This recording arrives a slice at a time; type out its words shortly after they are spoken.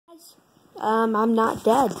guys. I'm not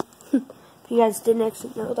dead. If you guys didn't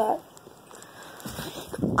actually know that.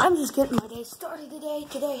 I'm just getting my day started today.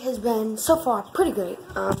 Today has been, so far, pretty great.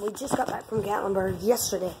 We just got back from Gatlinburg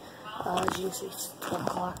yesterday. As you can see, it's 12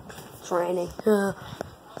 o'clock. It's raining.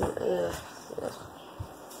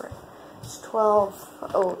 It's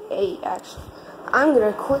 12:08, actually. I'm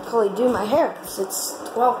going to quickly do my hair, because it's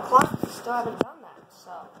 12 o'clock. I still haven't done that,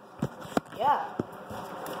 so, yeah.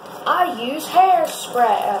 I use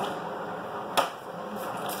hairspray.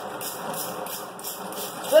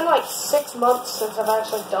 It's been like 6 months since I've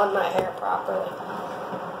actually done my hair properly.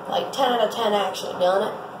 Like 10 out of 10 actually done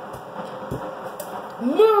it.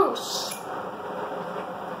 Moose!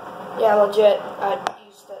 Yeah, legit, I'd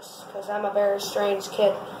use this because I'm a very strange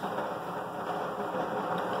kid.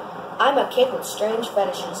 I'm a kid with strange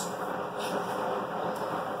fetishes.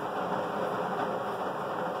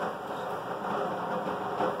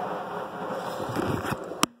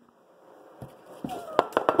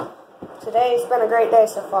 Today's been a great day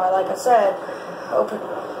so far, like I said.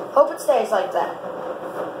 Hope it stays like that.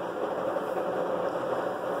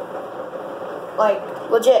 Like,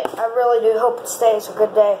 legit, I really do hope it stays a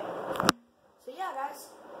good day. So yeah, guys,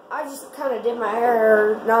 I just kind of did my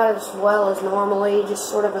hair not as well as normally, just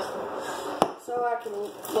sort of so I can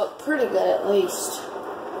look pretty good at least.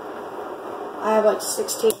 I have like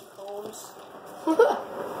 16 combs.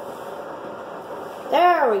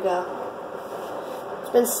 There we go.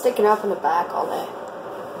 Been sticking up in the back all day.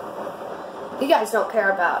 You guys don't care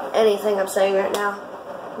about anything I'm saying right now.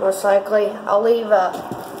 Most likely. I'll leave a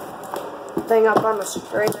thing up on the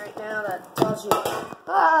screen right now that tells you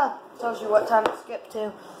what time to skip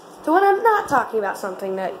to. So when I'm not talking about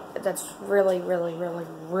something that's really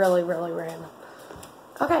random.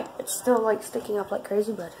 Okay, it's still like sticking up like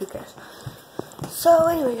crazy, but who cares? So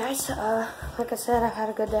anyway, guys, like I said, I've had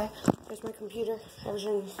a good day. Here's my computer.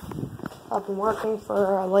 Everything's up and working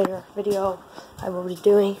for a later video I will be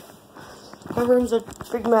doing. My room's a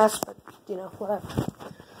big mess, but you know, whatever.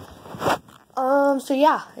 So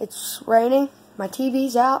yeah, it's raining. My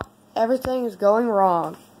TV's out. Everything is going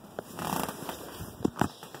wrong.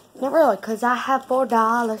 Not really, cause I have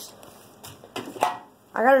 $4.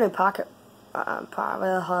 I got a new pocket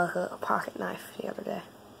knife the other day.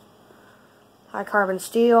 High carbon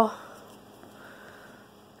steel.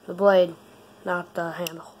 The blade, not the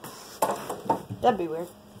handle. That'd be weird.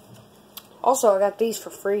 Also, I got these for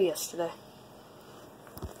free yesterday.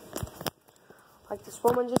 Like this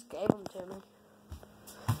woman just gave them to me.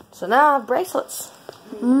 So now I have bracelets.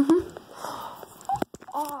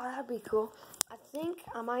 Oh, that'd be cool. I think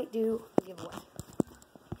I might do a giveaway.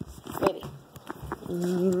 Maybe.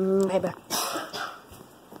 Maybe.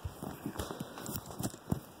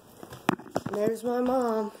 There's my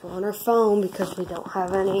mom on her phone because we don't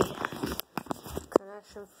have any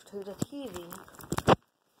connection to the TV.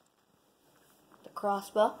 The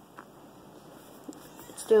crossbow.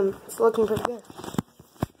 It's looking pretty good.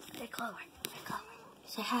 Say Chloe.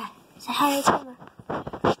 Say hi. Say hi to camera.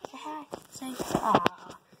 Say hi. Say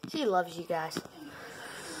aww. She loves you guys.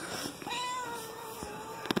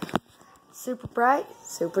 Super bright,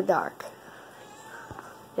 super dark.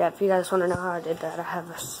 Yeah, if you guys want to know how I did that, I have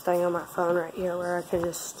this thing on my phone right here where I can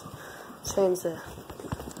just change the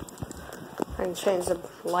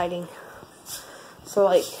lighting. So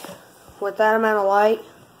like, with that amount of light,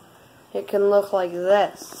 it can look like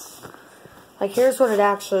this. Like, here's what it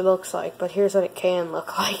actually looks like, but here's what it can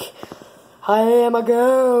look like. I am a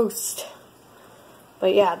ghost.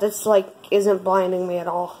 But yeah, this like isn't blinding me at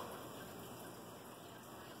all.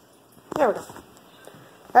 There we go.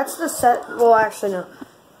 That's the set. Well, actually no.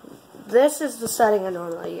 This is the setting I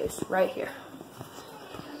normally use, right here.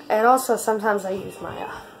 And also, sometimes I use my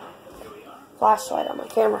flashlight on my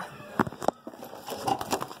camera.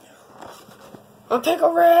 I'm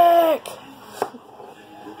Pickle Rick!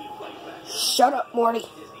 Shut up, Morty.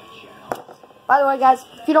 By the way, guys,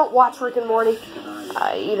 if you don't watch Rick and Morty,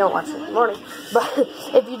 you don't watch Rick and Morty. But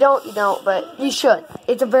if you don't, you don't. But you should.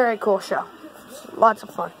 It's a very cool show. Lots of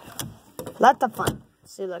fun. Lots of fun.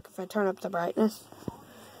 See, look, if I turn up the brightness,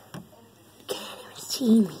 you can't even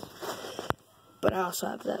see me. But I also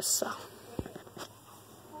have this, so.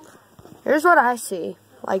 Here's what I see.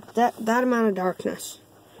 Like, that amount of darkness.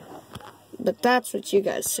 But that's what you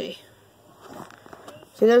guys see.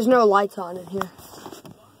 See, there's no lights on in here.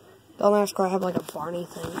 Don't ask where I have, like, a Barney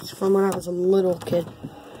thing. It's from when I was a little kid.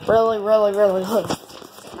 Really little.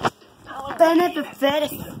 Benefit.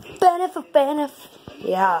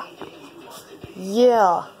 Yeah.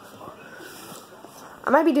 I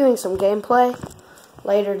might be doing some gameplay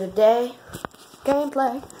later today.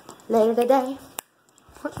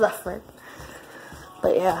 What the frick?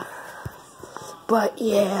 But yeah.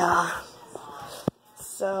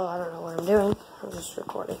 So, I don't know what I'm doing. I'm just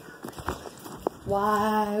recording.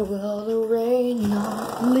 Why will the rain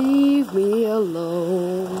not leave me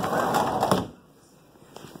alone?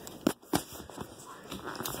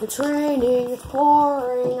 It's raining, it's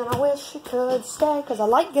pouring, and I wish it could stay, because I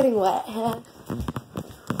like getting wet.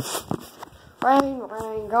 Rain,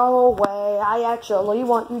 rain, go away, I actually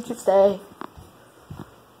want you to stay.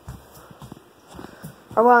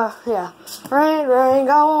 Or, well, yeah. Rain, rain,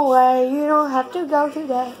 go away, you don't have to go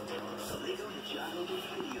today.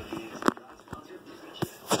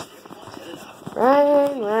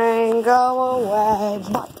 Rain, rain, go away,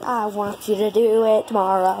 but I want you to do it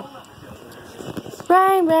tomorrow.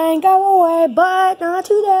 Rain, rain, go away, but not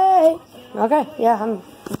today. Okay, yeah, I'm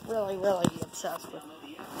really, really obsessed with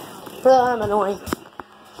it. Really, I'm annoying.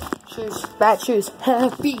 Shoes, bad shoes,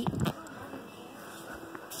 feet.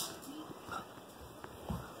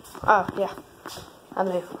 Oh, yeah. I have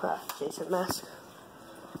a new Jason mask.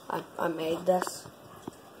 I made this.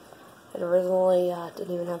 It originally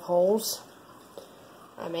didn't even have holes.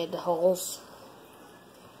 I made the holes.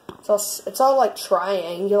 It's all like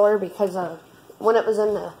triangular because when it was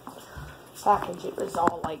in the package, it was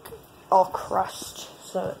all crushed,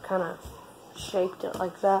 so it kind of shaped it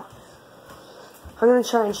like that. I'm gonna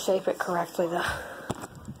try and shape it correctly though.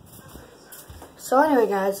 So anyway,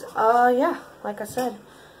 guys, yeah, like I said,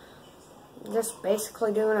 just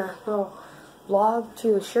basically doing a little vlog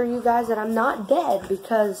to assure you guys that I'm not dead,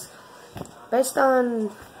 because based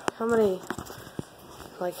on how many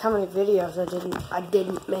videos I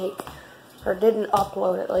didn't make, or didn't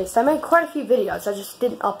upload at least. I made quite a few videos, I just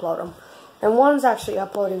didn't upload them. And one's actually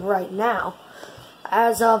uploading right now.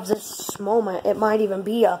 As of this moment, it might even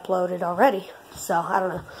be uploaded already. So, I don't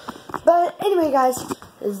know. But anyway, guys,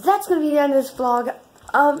 that's going to be the end of this vlog.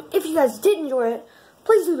 If you guys did enjoy it,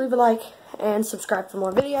 please do leave a like and subscribe for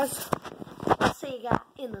more videos. I'll see you guys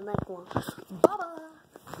in the next one.